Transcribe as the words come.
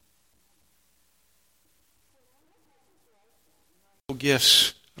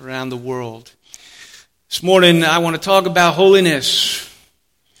Gifts around the world. This morning I want to talk about holiness.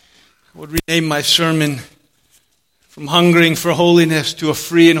 I would rename my sermon from hungering for holiness to a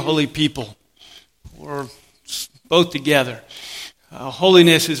free and holy people, or both together.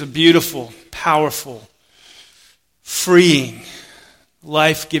 Holiness is a beautiful, powerful, freeing,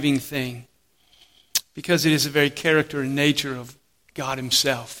 life-giving thing because it is the very character and nature of God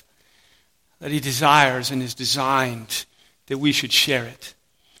Himself that He desires and is designed that we should share it.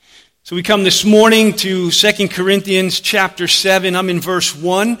 So we come this morning to 2 Corinthians chapter 7. I'm in verse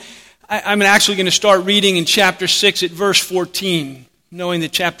 1. I'm actually going to start reading in chapter 6 at verse 14, knowing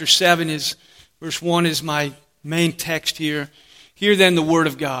that chapter 7 is, verse 1 is my main text here. Hear then the word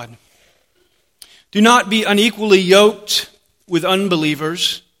of God. Do not be unequally yoked with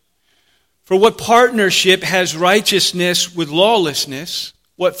unbelievers. For what partnership has righteousness with lawlessness?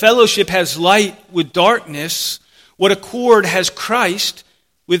 What fellowship has light with darkness? What accord has Christ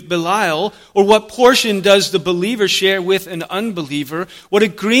with Belial? Or what portion does the believer share with an unbeliever? What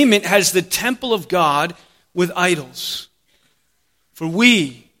agreement has the temple of God with idols? For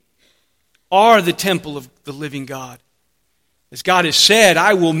we are the temple of the living God. As God has said,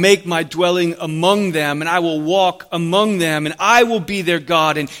 I will make my dwelling among them, and I will walk among them, and I will be their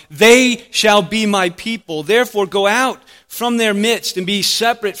God, and they shall be my people. Therefore go out from their midst and be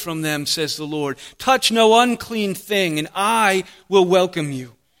separate from them, says the Lord. Touch no unclean thing, and I will welcome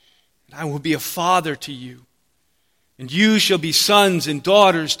you. And I will be a father to you, and you shall be sons and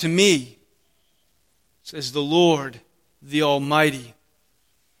daughters to me, says the Lord, the Almighty.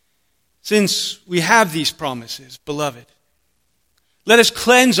 Since we have these promises, beloved, let us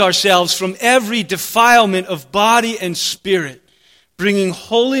cleanse ourselves from every defilement of body and spirit, bringing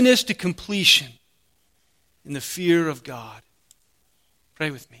holiness to completion in the fear of God. Pray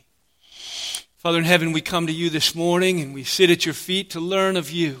with me. Father in heaven, we come to you this morning and we sit at your feet to learn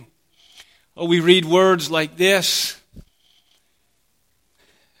of you. Oh, we read words like this.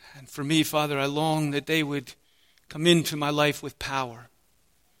 And for me, Father, I long that they would come into my life with power.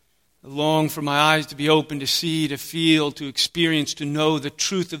 I long for my eyes to be open to see, to feel, to experience, to know the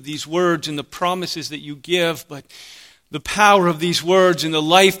truth of these words and the promises that you give, but the power of these words and the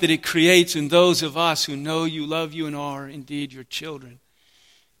life that it creates in those of us who know you, love you, and are indeed your children.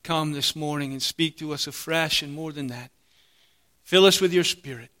 Come this morning and speak to us afresh, and more than that, fill us with your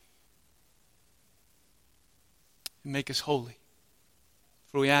Spirit and make us holy.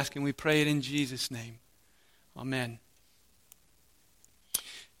 For we ask and we pray it in Jesus' name. Amen.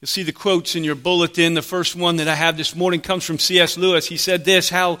 You'll see the quotes in your bulletin. The first one that I have this morning comes from C.S. Lewis. He said this,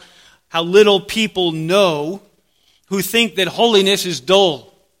 how little people know who think that holiness is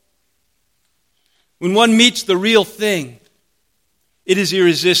dull. When one meets the real thing, it is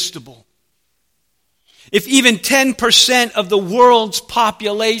irresistible. If even 10% of the world's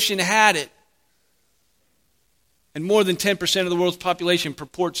population had it, and more than 10% of the world's population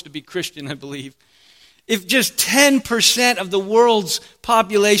purports to be Christian, I believe, if just 10% of the world's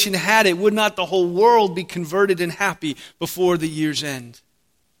population had it, would not the whole world be converted and happy before the year's end?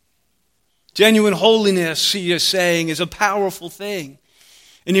 Genuine holiness, he is saying, is a powerful thing,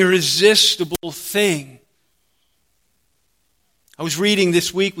 an irresistible thing. I was reading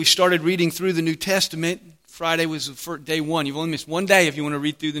this week, we started reading through the New Testament. Friday was day one. You've only missed one day if you want to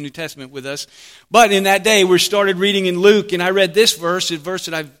read through the New Testament with us. But in that day, we started reading in Luke, and I read this verse, a verse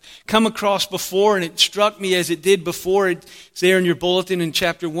that I've come across before, and it struck me as it did before. It's there in your bulletin in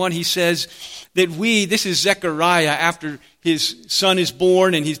chapter 1. He says that this is Zechariah after his son is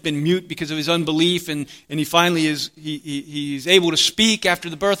born, and he's been mute because of his unbelief, and he finally he's able to speak after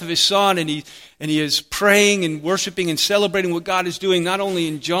the birth of his son, and he is praying and worshiping and celebrating what God is doing, not only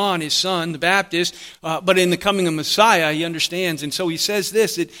in John, his son, the Baptist, but in the coming of Messiah. He understands, and so he says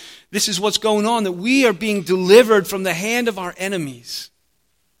this, that this is what's going on, that we are being delivered from the hand of our enemies,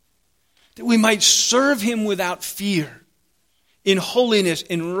 that we might serve Him without fear, in holiness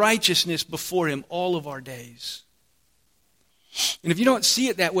and righteousness before Him all of our days. And if you don't see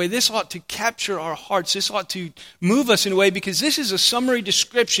it that way, this ought to capture our hearts. This ought to move us in a way, because this is a summary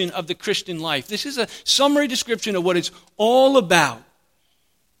description of the Christian life. This is a summary description of what it's all about.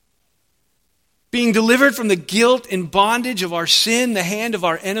 Being delivered from the guilt and bondage of our sin, the hand of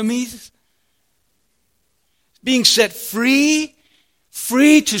our enemies. Being set free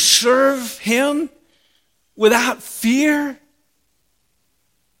to serve Him without fear,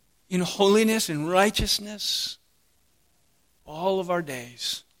 in holiness and righteousness all of our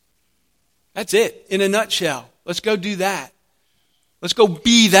days. That's it, in a nutshell. Let's go do that. Let's go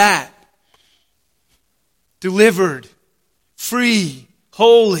be that. Delivered, free,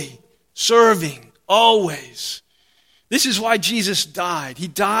 holy, serving, always, This is why Jesus died. He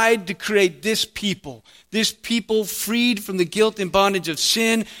died to create this people freed from the guilt and bondage of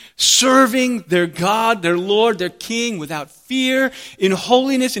sin, serving their God, their Lord, their King without fear, in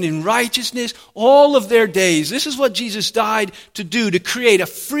holiness and in righteousness all of their days. This is what Jesus died to do, to create a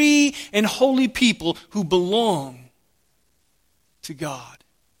free and holy people who belong to God.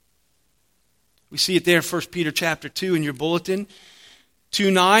 We see it there, 1 Peter chapter 2 in your bulletin.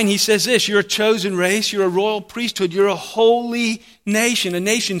 2:9, he says this, you're a chosen race, you're a royal priesthood, you're a holy nation, a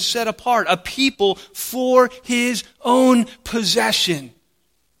nation set apart, a people for his own possession,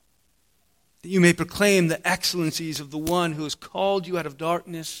 that you may proclaim the excellencies of the one who has called you out of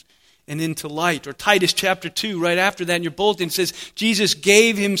darkness and into light. Or Titus chapter 2, right after that in your bulletin, says, Jesus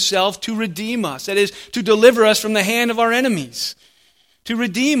gave himself to redeem us, that is, to deliver us from the hand of our enemies, to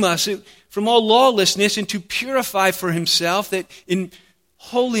redeem us from all lawlessness and to purify for himself, that in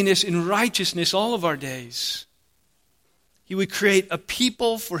holiness and righteousness all of our days, he would create a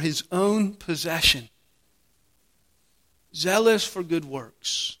people for his own possession, zealous for good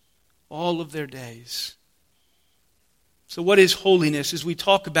works all of their days. So what is holiness? As we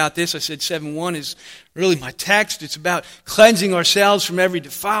talk about this, I said 7:1 is really my text. It's about cleansing ourselves from every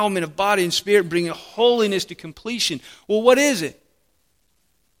defilement of body and spirit, bringing holiness to completion. Well, what is it?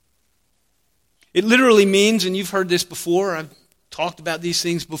 It literally means, and you've heard this before, I've talked about these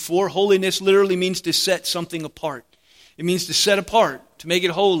things before, holiness literally means to set something apart. It means to set apart, to make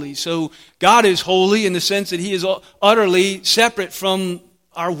it holy. So God is holy in the sense that he is utterly separate from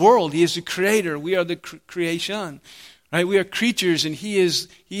our world. He is the creator. We are the creation. Right? We are creatures and he is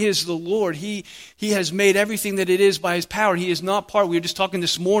the Lord. He has made everything that it is by his power. He is not part. We were just talking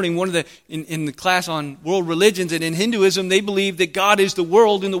this morning, in the class on world religions, and in Hinduism they believe that God is the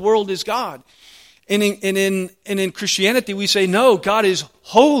world and the world is God. And in Christianity, we say, no, God is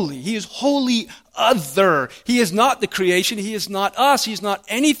holy. He is holy other. He is not the creation. He is not us. He is not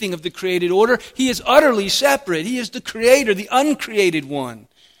anything of the created order. He is utterly separate. He is the creator, the uncreated one,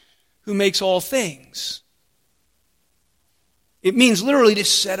 who makes all things. It means literally to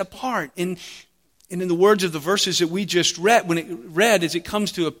set apart. And in the words of the verses that we just read, as it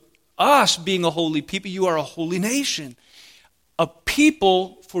comes to us being a holy people, you are a holy nation. A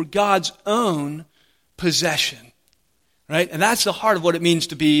people for God's own possession, right? And that's the heart of what it means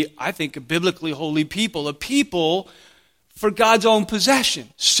to be, I think, a biblically holy people. A people for God's own possession.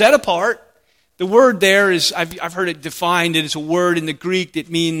 Set apart. The word there is, I've heard it defined, and it's a word in the Greek that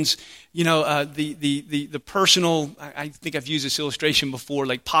means, the personal, I think I've used this illustration before,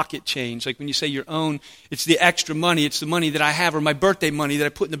 like pocket change. Like when you say your own, it's the extra money. It's the money that I have, or my birthday money that I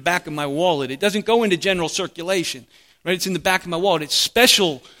put in the back of my wallet. It doesn't go into general circulation. Right? It's in the back of my wallet. It's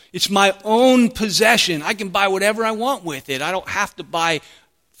special. It's my own possession. I can buy whatever I want with it. I don't have to buy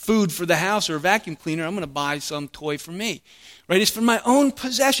food for the house or a vacuum cleaner. I'm going to buy some toy for me. Right? It's for my own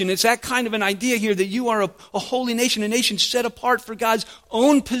possession. It's that kind of an idea here that you are a holy nation, a nation set apart for God's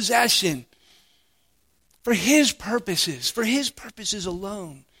own possession. For his purposes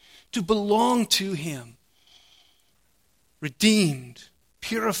alone. To belong to him. Redeemed,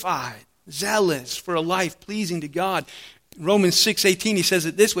 purified, zealous for a life pleasing to God. Romans 6:18, he says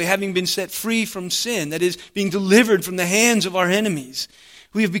it this way, having been set free from sin, that is, being delivered from the hands of our enemies,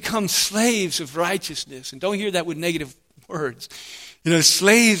 we have become slaves of righteousness. And don't hear that with negative words.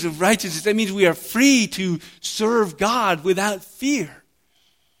 Slaves of righteousness, that means we are free to serve God without fear.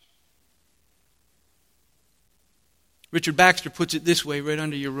 Richard Baxter puts it this way, right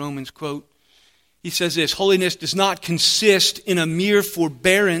under your Romans quote. He says this, holiness does not consist in a mere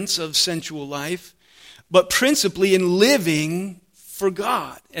forbearance of sensual life, but principally in living for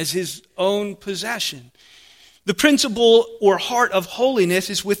God as his own possession. The principle or heart of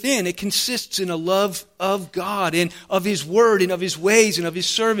holiness is within. It consists in a love of God and of his word and of his ways and of his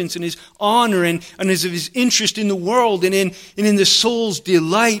servants and his honor and of his interest in the world and in the soul's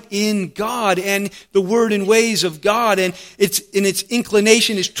delight in God and the word and ways of God. And its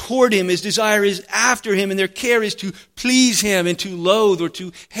inclination is toward him. His desire is after him, and their care is to please him and to loathe or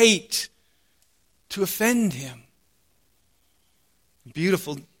to hate, to offend him.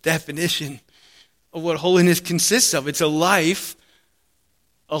 Beautiful definition of what holiness consists of. It's a life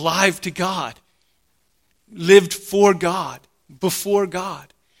alive to God, lived for God, before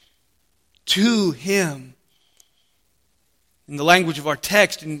God, to him. In the language of our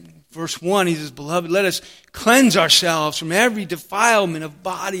text, in verse 1, he says, beloved, let us cleanse ourselves from every defilement of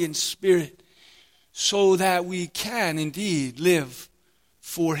body and spirit, so that we can indeed live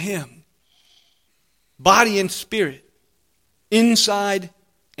for him. Body and spirit, inside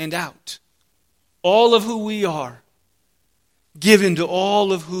and out. All of who we are, given to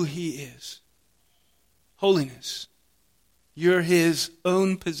all of who he is. Holiness. You're his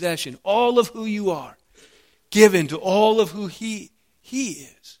own possession. All of who you are, given to all of who he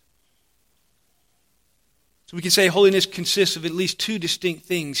is. So we can say holiness consists of at least two distinct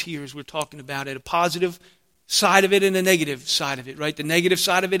things here as we're talking about it. A positive side of it and a negative side of it, right? The negative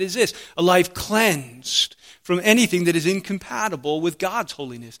side of it is this: a life cleansed from anything that is incompatible with God's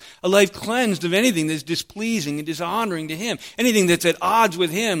holiness. A life cleansed of anything that is displeasing and dishonoring to him. Anything that's at odds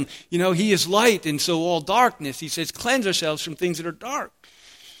with him. You know, he is light, and so all darkness. He says, cleanse ourselves from things that are dark.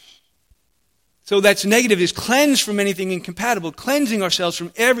 So that's negative, is cleansed from anything incompatible, cleansing ourselves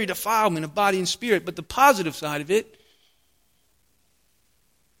from every defilement of body and spirit. But the positive side of it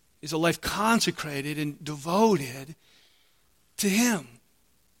is a life consecrated and devoted to him.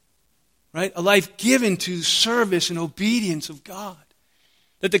 Right? A life given to service and obedience of God.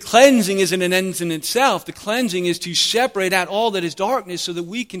 That the cleansing isn't an end in itself. The cleansing is to separate out all that is darkness so that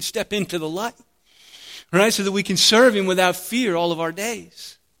we can step into the light. Right? So that we can serve him without fear all of our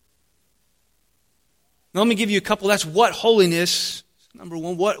days. Now let me give you a couple. That's what holiness, number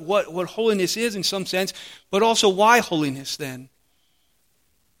one, what holiness is in some sense, but also why holiness then.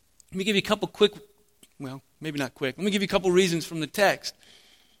 Let me give you a couple quick, well, maybe not quick. Let me give you a couple reasons from the text.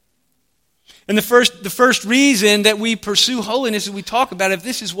 And the first reason that we pursue holiness is we talk about if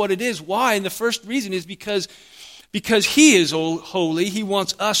this is what it is. Why? And the first reason is because he is holy, he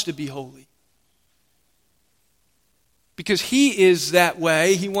wants us to be holy. Because he is that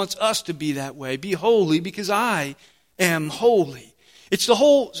way, he wants us to be that way. Be holy because I am holy. It's the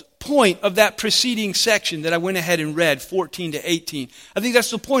whole point of that preceding section that I went ahead and read, 14 to 18. I think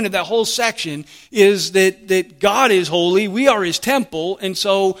that's the point of that whole section, is that God is holy, we are his temple, and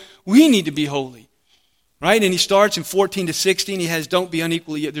so we need to be holy. Right? And he starts in 14 to 16, he has don't be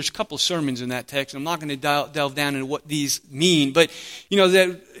unequally yoked. There's a couple of sermons in that text. I'm not going to delve down into what these mean, but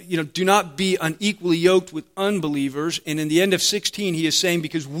do not be unequally yoked with unbelievers. And in the end of 16, he is saying,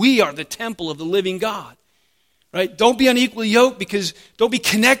 because we are the temple of the living God. Right? Don't be unequally yoked, because don't be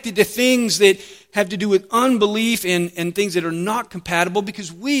connected to things that have to do with unbelief and things that are not compatible,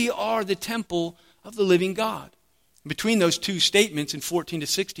 because we are the temple of the living God. Between those two statements in 14 to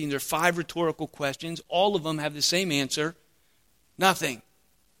 16, there are 5 rhetorical questions. All of them have the same answer: nothing.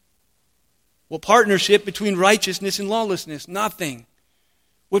 What partnership between righteousness and lawlessness? Nothing.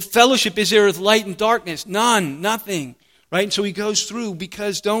 What fellowship is there with light and darkness? None. Nothing. Right? And so he goes through,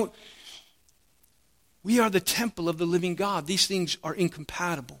 we are the temple of the living God. These things are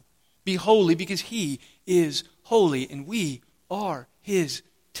incompatible. Be holy because he is holy, and we are his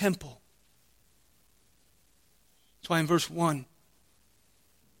temple. That's why in verse 1,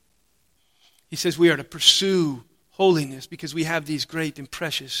 he says we are to pursue holiness because we have these great and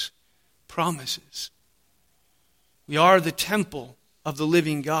precious promises. We are the temple of the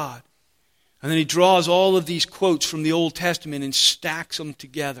living God. And then he draws all of these quotes from the Old Testament and stacks them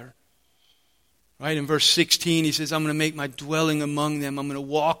together. Right? In verse 16, he says, I'm going to make my dwelling among them. I'm going to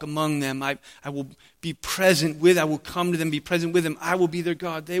walk among them. I will be present with, I will come to them, be present with them. I will be their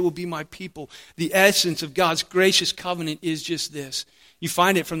God. They will be my people. The essence of God's gracious covenant is just this. You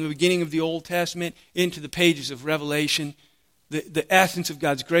find it from the beginning of the Old Testament into the pages of Revelation. The essence of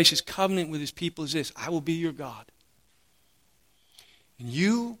God's gracious covenant with his people is this: I will be your God. And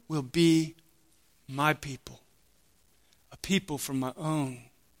you will be my people. A people from my own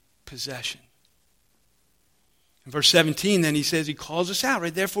possession. In verse 17, then he says, he calls us out,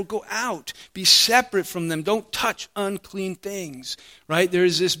 right? Therefore go out, be separate from them. Don't touch unclean things, right? There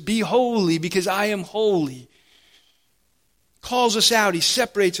is this, be holy because I am holy. Calls us out, he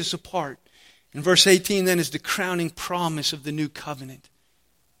separates us apart. In verse 18 then is the crowning promise of the new covenant.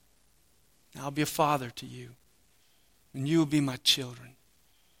 I'll be a father to you, and you will be my children.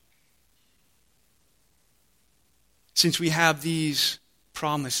 Since we have these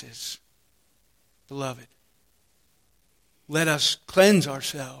promises, beloved, let us cleanse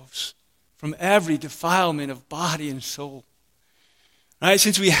ourselves from every defilement of body and soul. Right?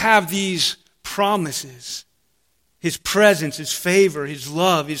 Since we have these promises, his presence, his favor, his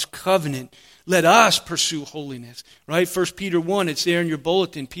love, his covenant, let us pursue holiness. Right? 1 Peter 1, it's there in your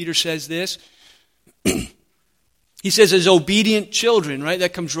bulletin. Peter says this. He says, as obedient children, right?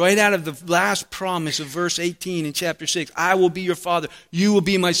 That comes right out of the last promise of verse 18 in chapter 6. I will be your father. You will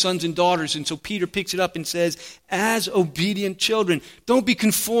be my sons and daughters. And so Peter picks it up and says, as obedient children, don't be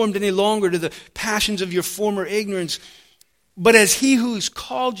conformed any longer to the passions of your former ignorance, but as he who has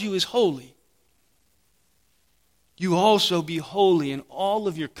called you is holy, you also be holy in all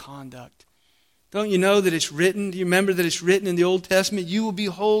of your conduct. Don't you know that it's written? Do you remember that it's written in the Old Testament? You will be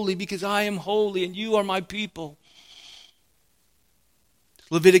holy because I am holy and you are my people.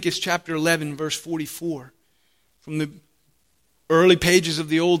 Leviticus chapter 11, verse 44. From the early pages of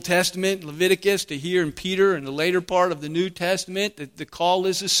the Old Testament, Leviticus, to here in Peter and the later part of the New Testament, the call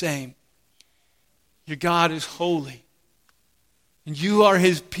is the same. Your God is holy. And you are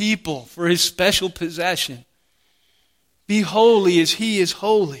His people for His special possession. Be holy as He is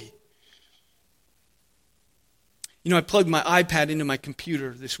holy. You know, I plugged my iPad into my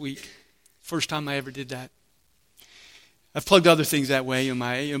computer this week. First time I ever did that. I've plugged other things that way,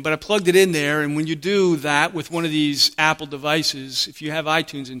 but I plugged it in there, and when you do that with one of these Apple devices, if you have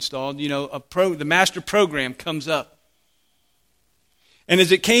iTunes installed, the master program comes up. And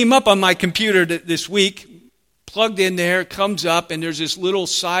as it came up on my computer this week, plugged in there, it comes up, and there's this little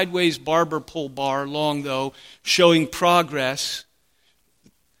sideways barber pole bar, long though, showing progress.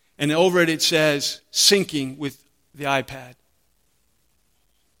 And over it says, syncing with the iPad.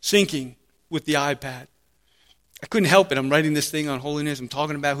 Syncing with the iPad. I couldn't help it. I'm writing this thing on holiness. I'm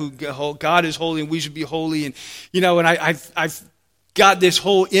talking about who God is holy and we should be holy. And, I've got this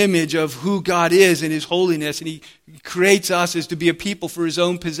whole image of who God is and His holiness. And He creates us as to be a people for His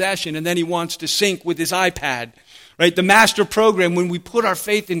own possession. And then He wants to sync with His iPad. Right? The master program, when we put our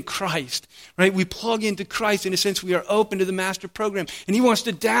faith in Christ, right? We plug into Christ. In a sense, we are open to the master program. And He wants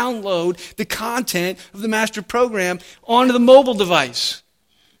to download the content of the master program onto the mobile device.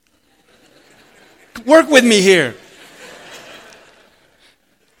 Work with me here.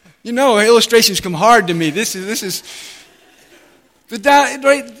 Illustrations come hard to me. This is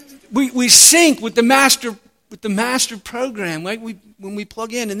right. We sync with the master program, right? When we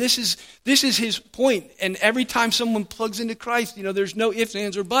plug in, and this is His point. And every time someone plugs into Christ, there's no ifs,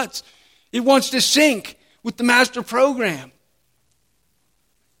 ands, or buts. It wants to sync with the master program.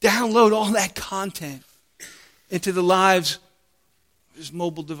 Download all that content into the lives of His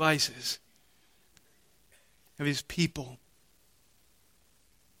mobile devices, of His people.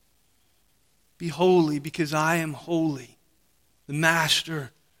 Be holy because I am holy. The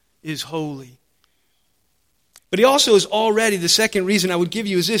Master is holy. But He also is already, the second reason I would give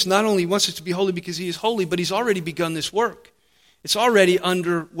you is this, not only wants us to be holy because He is holy, but He's already begun this work. It's already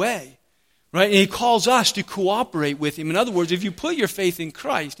underway. Right? And He calls us to cooperate with Him. In other words, if you put your faith in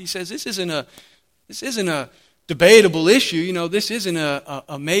Christ, He says this isn't a debatable issue. This isn't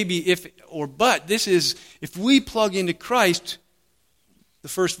a maybe, if, or but. This is, if we plug into Christ, the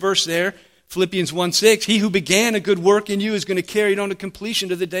first verse there, Philippians 1:6, He who began a good work in you is going to carry it on to completion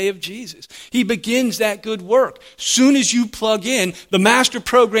to the day of Jesus. He begins that good work. Soon as you plug in, the master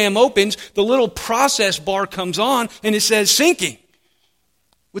program opens, the little process bar comes on, and it says syncing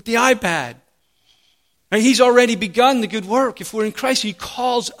with the iPad. And He's already begun the good work. If we're in Christ, He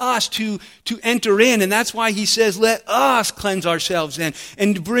calls us to enter in. And that's why He says, let us cleanse ourselves then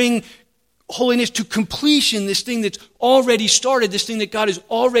and bring holiness to completion, this thing that's already started, this thing that God is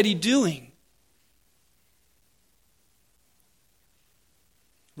already doing.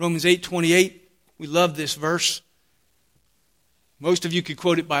 Romans 8:28, we love this verse. Most of you could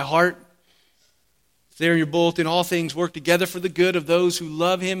quote it by heart. It's there in your bulletin. All things work together for the good of those who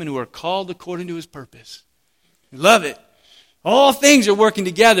love Him and who are called according to His purpose. We love it. All things are working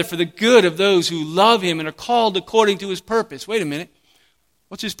together for the good of those who love Him and are called according to His purpose. Wait a minute.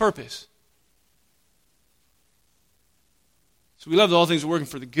 What's His purpose? So we love that all things are working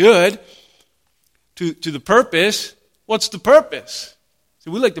for the good. To the purpose. What's the purpose? So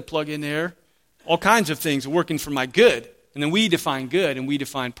we like to plug in there all kinds of things are working for my good. And then we define good and we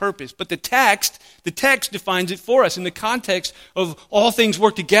define purpose. But the text defines it for us. In the context of all things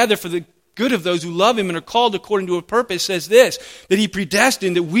work together for the good of those who love Him and are called according to a purpose, says this, that He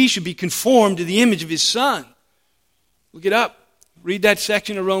predestined that we should be conformed to the image of His Son. Look it up. Read that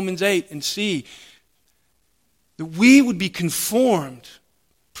section of Romans 8 and see that we would be conformed,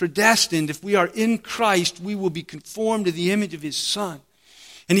 predestined. If we are in Christ, we will be conformed to the image of His Son.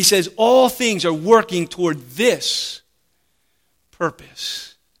 And He says all things are working toward this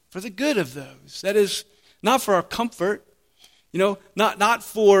purpose, for the good of those. That is, not for our comfort, not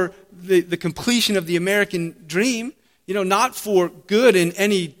for the completion of the American dream, not for good in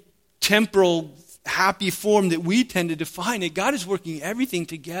any temporal, happy form that we tend to define it. God is working everything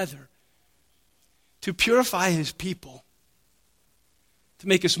together to purify His people, to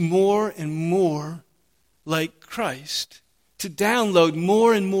make us more and more like Christ, to download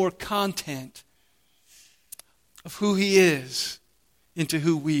more and more content of who He is into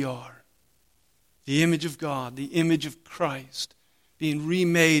who we are. The image of God, the image of Christ, being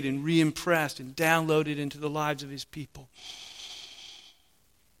remade and reimpressed and downloaded into the lives of His people.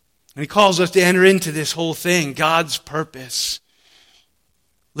 And He calls us to enter into this whole thing, God's purpose.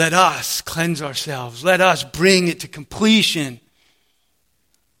 Let us cleanse ourselves. Let us bring it to completion.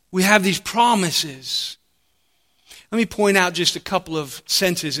 We have these promises. Let me point out just a couple of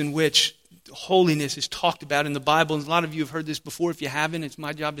senses in which holiness is talked about in the Bible. And a lot of you have heard this before. If you haven't, it's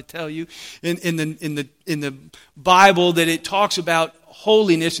my job to tell you. In the Bible, that it talks about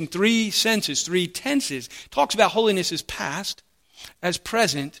holiness in three senses, three tenses. It talks about holiness as past, as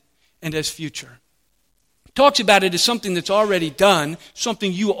present, and as future. It talks about it as something that's already done,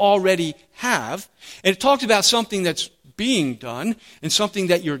 something you already have. And it talks about something that's being done and something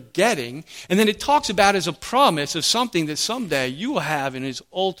that you're getting. And then it talks about as a promise of something that someday you will have in His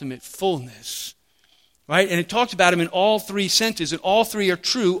ultimate fullness. Right? And it talks about Him in all three senses, and all three are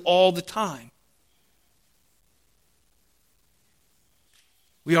true all the time.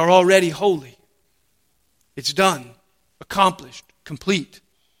 We are already holy. It's done, accomplished, complete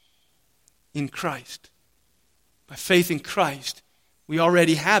in Christ. By faith in Christ, we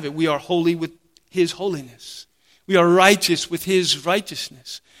already have it. We are holy with His holiness. We are righteous with His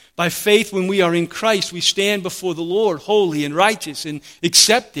righteousness. By faith, when we are in Christ, we stand before the Lord holy and righteous and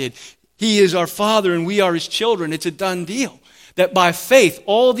accepted. He is our Father and we are His children. It's a done deal. That by faith,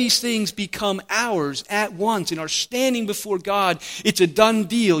 all these things become ours at once and are standing before God. It's a done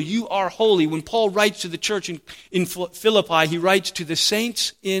deal. You are holy. When Paul writes to the church in Philippi, he writes to the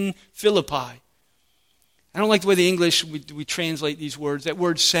saints in Philippi. I don't like the way the English, we translate these words. That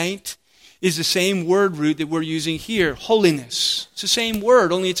word saint is the same word root that we're using here, holiness. It's the same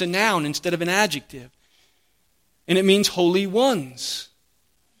word, only it's a noun instead of an adjective. And it means holy ones.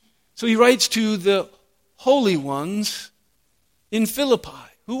 So he writes to the holy ones in Philippi.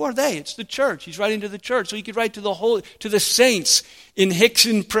 Who are they? It's the church. He's writing to the church. So he could write to the saints in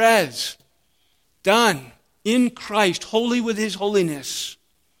Hickson Prez. Done. In Christ, holy with His holiness.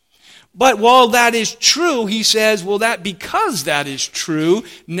 But while that is true, he says, well, because that is true,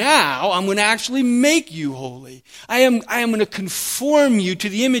 now I'm going to actually make you holy. I am going to conform you to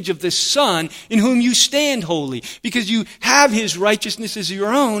the image of the Son in whom you stand holy. Because you have His righteousness as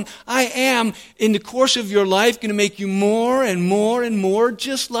your own, I am, in the course of your life, going to make you more and more and more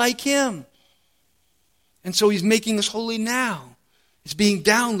just like Him. And so He's making us holy now. It's being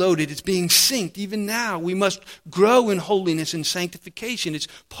downloaded. It's being synced. Even now, we must grow in holiness and sanctification. It's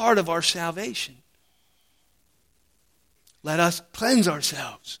part of our salvation. Let us cleanse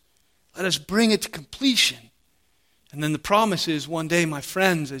ourselves. Let us bring it to completion. And then the promise is one day, my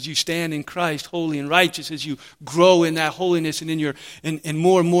friends, as you stand in Christ, holy and righteous, as you grow in that holiness and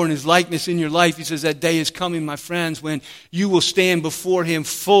more and more in His likeness in your life, He says that day is coming, my friends, when you will stand before Him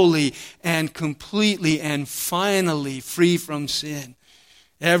fully and completely and finally free from sin.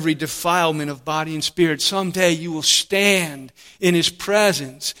 Every defilement of body and spirit. Someday you will stand in His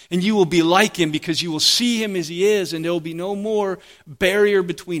presence and you will be like Him because you will see Him as He is, and there will be no more barrier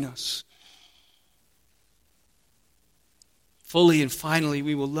between us. Fully and finally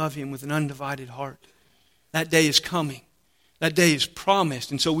we will love Him with an undivided heart. That day is coming. That day is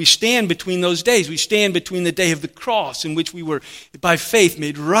promised. And so we stand between those days. We stand between the day of the cross, in which we were by faith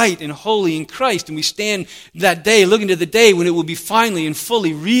made right and holy in Christ. And we stand that day looking to the day when it will be finally and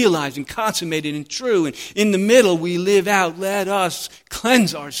fully realized and consummated and true. And in the middle we live out. Let us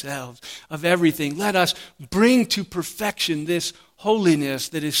cleanse ourselves of everything. Let us bring to perfection this holiness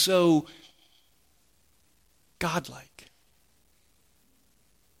that is so godlike.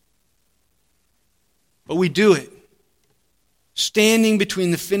 But we do it standing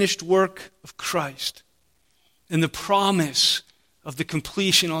between the finished work of Christ and the promise of the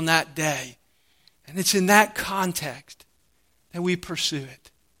completion on that day. And it's in that context that we pursue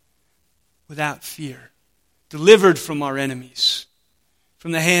it without fear, delivered from our enemies,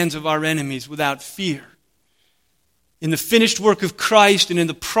 from the hands of our enemies without fear. In the finished work of Christ and in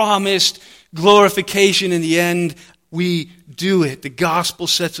the promised glorification in the end, we do it. The gospel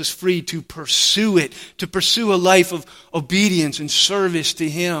sets us free to pursue it, to pursue a life of obedience and service to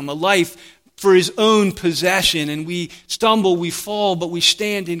Him, a life for His own possession. And we stumble, we fall, but we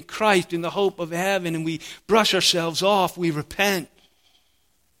stand in Christ in the hope of heaven, and we brush ourselves off, we repent,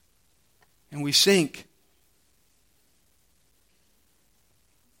 and we sink.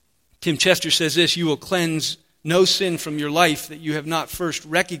 Tim Chester says this: you will cleanse no sin from your life that you have not first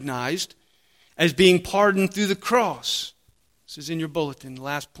recognized as being pardoned through the cross. This is in your bulletin, the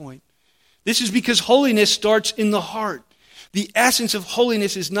last point. This is because holiness starts in the heart. The essence of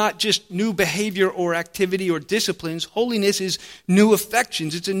holiness is not just new behavior or activity or disciplines. Holiness is new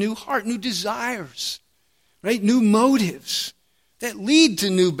affections. It's a new heart, new desires, right? New motives that lead to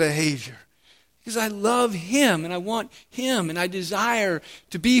new behavior. Because I love Him and I want Him and I desire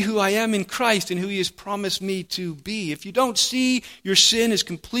to be who I am in Christ and who He has promised me to be. If you don't see your sin is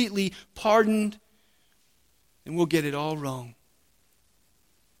completely pardoned, then we'll get it all wrong.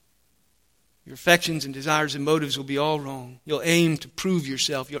 Your affections and desires and motives will be all wrong. You'll aim to prove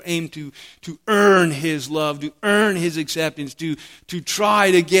yourself. You'll aim to earn His love, to earn His acceptance, to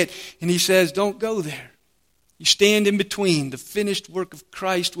try to get. And He says, don't go there. You stand in between the finished work of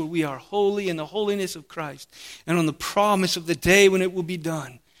Christ where we are holy in the holiness of Christ and on the promise of the day when it will be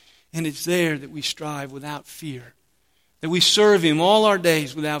done. And it's there that we strive without fear. That we serve Him all our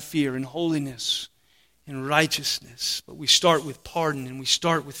days without fear in holiness, in righteousness. But we start with pardon and we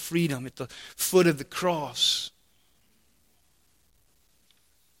start with freedom at the foot of the cross.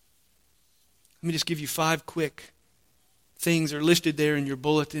 Let me just give you 5 quick things that are listed there in your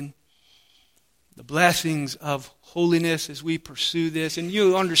bulletin. The blessings of holiness as we pursue this. And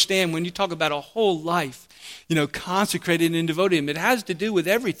you understand when you talk about a whole life, consecrated and devoted to Him, it has to do with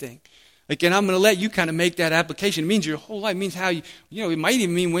everything. And I'm going to let you kind of make that application. It means your whole life. It means how it might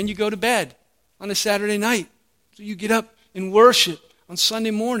even mean when you go to bed on a Saturday night. So you get up and worship on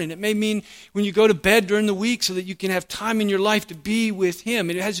Sunday morning. It may mean when you go to bed during the week so that you can have time in your life to be with Him.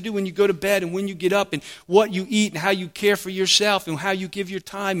 And it has to do when you go to bed and when you get up and what you eat and how you care for yourself and how you give your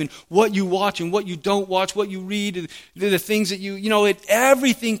time and what you watch and what you don't watch, what you read, the things that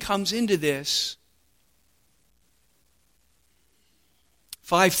everything comes into this.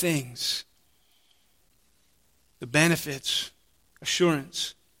 5 things. The benefits,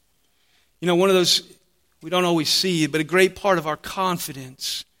 assurance. One of those we don't always see, but a great part of our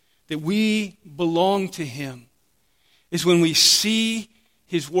confidence that we belong to Him is when we see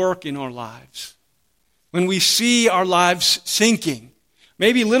His work in our lives. When we see our lives sinking,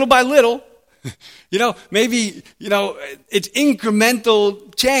 maybe little by little, maybe it's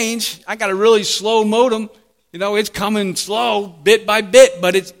incremental change. I got a really slow modem. It's coming slow, bit by bit,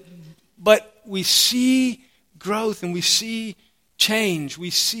 but we see growth and we see change. We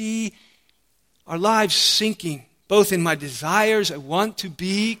see our lives sinking, both in my desires. I want to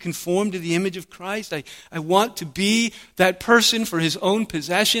be conformed to the image of Christ. I want to be that person for His own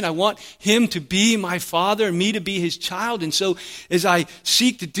possession. I want Him to be my Father and me to be His child. And so as I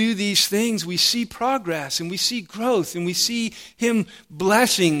seek to do these things, we see progress and we see growth and we see Him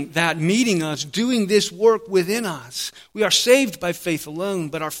blessing that, meeting us, doing this work within us. We are saved by faith alone,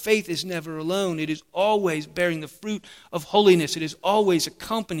 but our faith is never alone. It is always bearing the fruit of holiness. It is always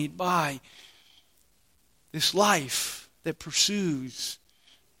accompanied by this life that pursues,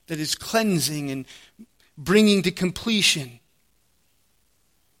 that is cleansing and bringing to completion.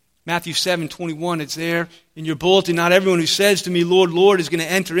 Matthew 7:21, it's there in your bulletin. Not everyone who says to me, Lord, Lord, is going to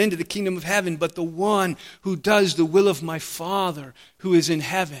enter into the kingdom of heaven, but the one who does the will of my Father who is in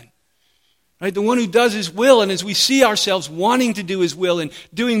heaven. Right? The one who does His will, and as we see ourselves wanting to do His will and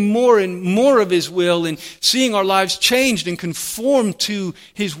doing more and more of His will and seeing our lives changed and conformed to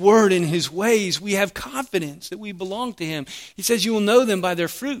His word and His ways, we have confidence that we belong to Him. He says you will know them by their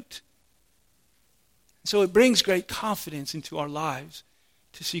fruit. So it brings great confidence into our lives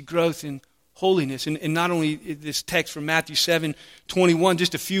to see growth in holiness. And not only this text from Matthew 7:21,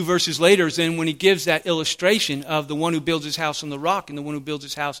 just a few verses later is then when He gives that illustration of the one who builds his house on the rock and the one who builds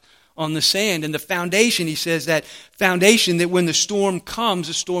his house on the sand. And the foundation, He says, that foundation that when the storm comes,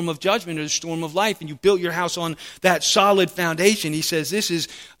 a storm of judgment or a storm of life, and you built your house on that solid foundation, He says this is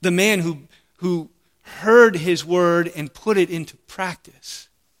the man who heard His word and put it into practice.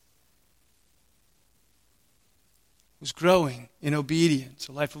 Was growing in obedience,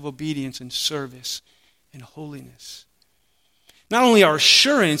 a life of obedience and service and holiness. Not only our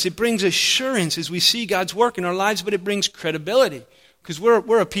assurance, it brings assurance as we see God's work in our lives, but it brings credibility. Because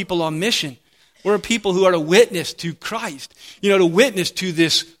we're a people on mission. We're a people who are to witness to Christ. To witness to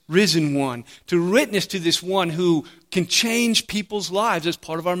this risen one. To witness to this one who can change people's lives as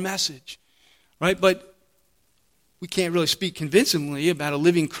part of our message. Right? But we can't really speak convincingly about a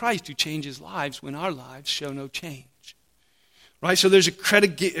living Christ who changes lives when our lives show no change. Right? So there's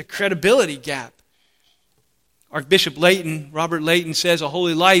a credibility gap. Archbishop Robert Layton says a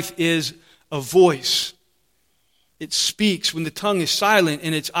holy life is a voice. It speaks when the tongue is silent,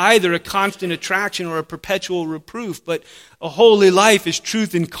 and it's either a constant attraction or a perpetual reproof. But a holy life is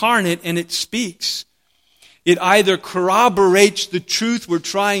truth incarnate, and it speaks. It either corroborates the truth we're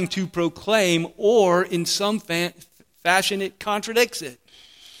trying to proclaim, or in some fashion it contradicts it.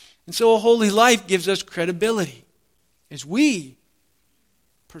 And so a holy life gives us credibility as we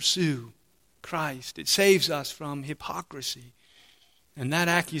pursue Christ. It saves us from hypocrisy and that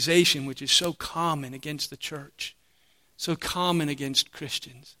accusation which is so common against the church. So common against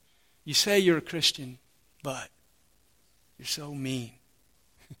Christians. You say you're a Christian, but you're so mean.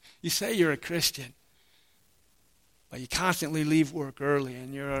 You say you're a Christian, but you constantly leave work early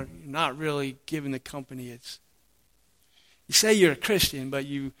and you're not really giving the company its. You say you're a Christian, but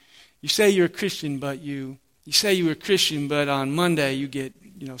you say you're a Christian, but you say you were a Christian, but on Monday you get,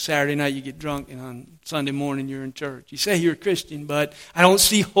 Saturday night you get drunk, and on Sunday morning you're in church. You say you're a Christian, but I don't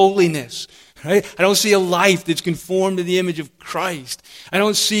see holiness, right? I don't see a life that's conformed to the image of Christ. I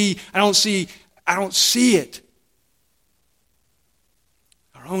don't see it.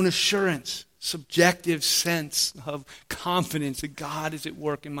 Our own assurance, subjective sense of confidence that God is at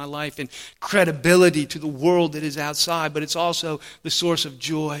work in my life, and credibility to the world that is outside, but it's also the source of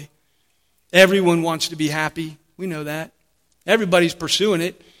joy. Everyone wants to be happy. We know that. Everybody's pursuing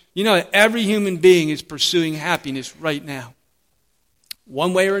it. Every human being is pursuing happiness right now.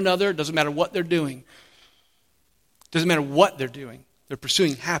 One way or another, it doesn't matter what they're doing. It doesn't matter what they're doing. They're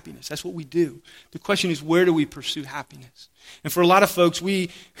pursuing happiness. That's what we do. The question is, where do we pursue happiness? And for a lot of folks, we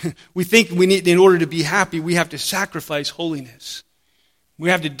think we need, in order to be happy, we have to sacrifice holiness. We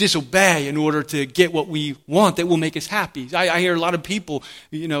have to disobey in order to get what we want that will make us happy. I hear a lot of people,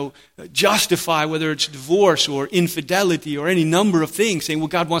 justify whether it's divorce or infidelity or any number of things, saying, well,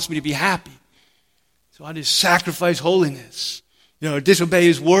 God wants me to be happy. So I just sacrifice holiness, disobey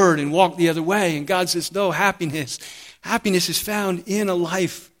His word and walk the other way. And God says, no, happiness is found in a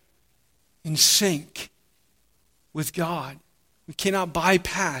life in sync with God. We cannot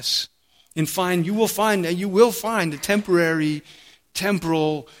bypass and you will find a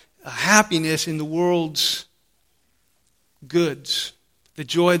temporal happiness in the world's goods. The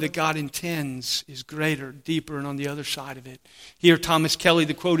joy that God intends is greater, deeper, and on the other side of it. Here, Thomas Kelly,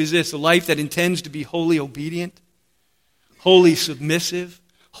 the quote is this: a life that intends to be wholly obedient, wholly submissive,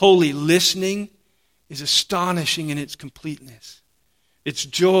 wholly listening is astonishing in its completeness. Its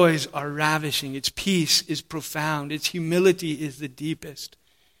joys are ravishing. Its peace is profound. Its humility is the deepest.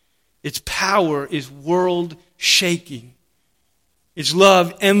 Its power is world-shaking. Its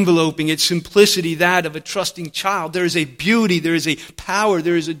love enveloping, its simplicity that of a trusting child. There is a beauty, there is a power,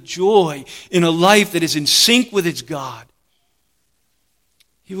 there is a joy in a life that is in sync with its God.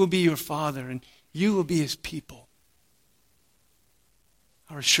 He will be your Father, and you will be His people.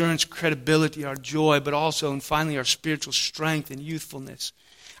 Our assurance, credibility, our joy, but also and finally our spiritual strength and youthfulness.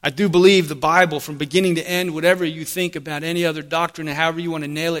 I do believe the Bible, from beginning to end, whatever you think about any other doctrine and however you want to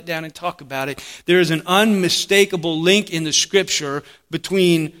nail it down and talk about it, there is an unmistakable link in the Scripture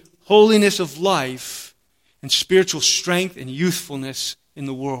between holiness of life and spiritual strength and youthfulness in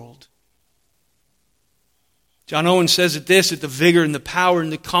the world. John Owen says that the vigor and the power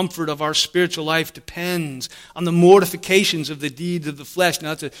and the comfort of our spiritual life depends on the mortifications of the deeds of the flesh. Now,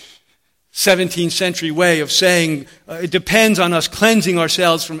 that's a 17th century way of saying it depends on us cleansing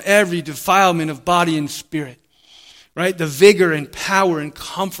ourselves from every defilement of body and spirit. Right? The vigor and power and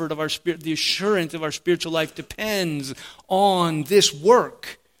comfort of our spirit, the assurance of our spiritual life depends on this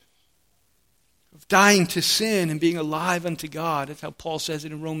work of dying to sin and being alive unto God. That's how Paul says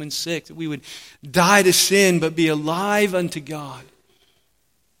it in Romans 6, that we would die to sin but be alive unto God.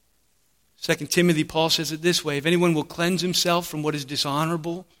 2 Timothy, Paul says it this way: if anyone will cleanse himself from what is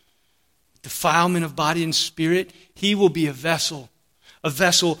dishonorable, defilement of body and spirit, he will be a vessel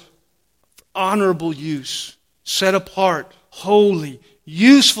for honorable use, set apart, holy,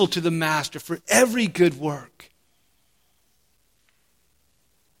 useful to the master for every good work.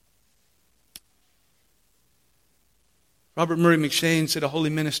 Robert Murray McCheyne said, a holy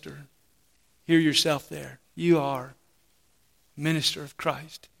minister, hear yourself there. You are a minister of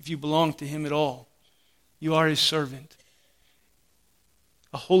Christ. If you belong to Him at all, you are His servant.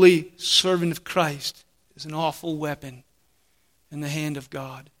 A holy servant of Christ is an awful weapon in the hand of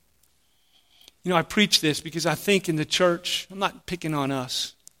God. I preach this because I think in the church, I'm not picking on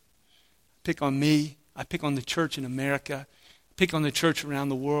us. I pick on me. I pick on the church in America. I pick on the church around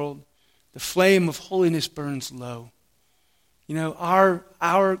the world. The flame of holiness burns low.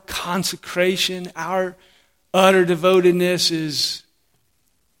 Our consecration, our utter devotedness is...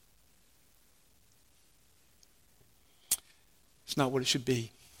 it's not what it should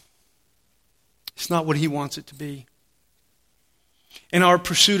be. It's not what He wants it to be. In our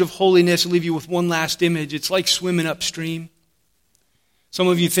pursuit of holiness, I'll leave you with one last image. It's like swimming upstream. Some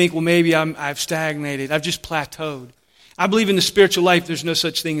of you think, well, maybe I've stagnated. I've just plateaued. I believe in the spiritual life, there's no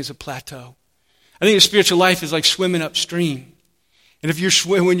such thing as a plateau. I think the spiritual life is like swimming upstream. And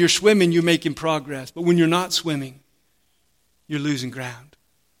when you're swimming, you're making progress. But when you're not swimming, you're losing ground.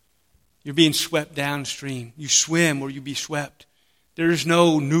 You're being swept downstream. You swim or you be swept. There is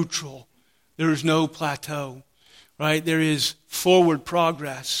no neutral. There is no plateau, right? There is forward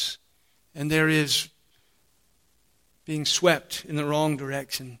progress, and there is being swept in the wrong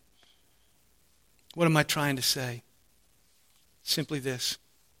direction. What am I trying to say? Simply this.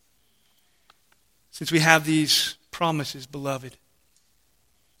 Since we have these promises, beloved.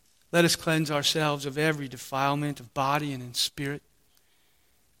 Let us cleanse ourselves of every defilement of body and in spirit.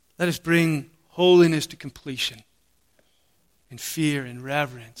 Let us bring holiness to completion in fear and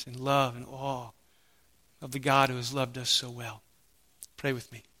reverence and love and awe of the God who has loved us so well. Pray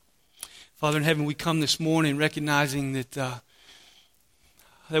with me. Father in heaven, we come this morning recognizing that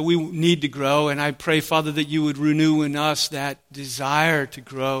we need to grow, and I pray, Father, that you would renew in us that desire to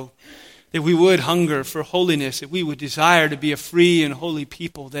grow, that we would hunger for holiness, that we would desire to be a free and holy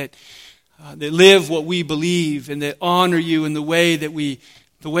people, that live what we believe and that honor you in the way that we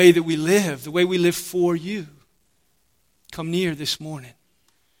live for you. Come near this morning.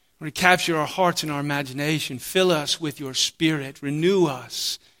 We're going to capture our hearts and our imagination. Fill us with your Spirit. Renew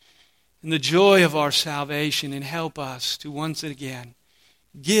us in the joy of our salvation and help us to once again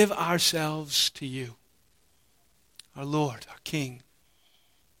give ourselves to you, our Lord, our King,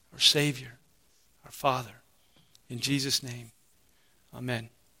 our Savior, our Father. In Jesus' name, amen.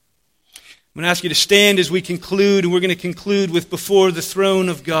 I'm going to ask you to stand as we conclude, and we're going to conclude with before the throne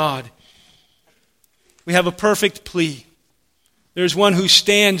of God. We have a perfect plea. There's one who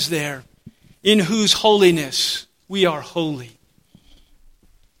stands there, in whose holiness we are holy.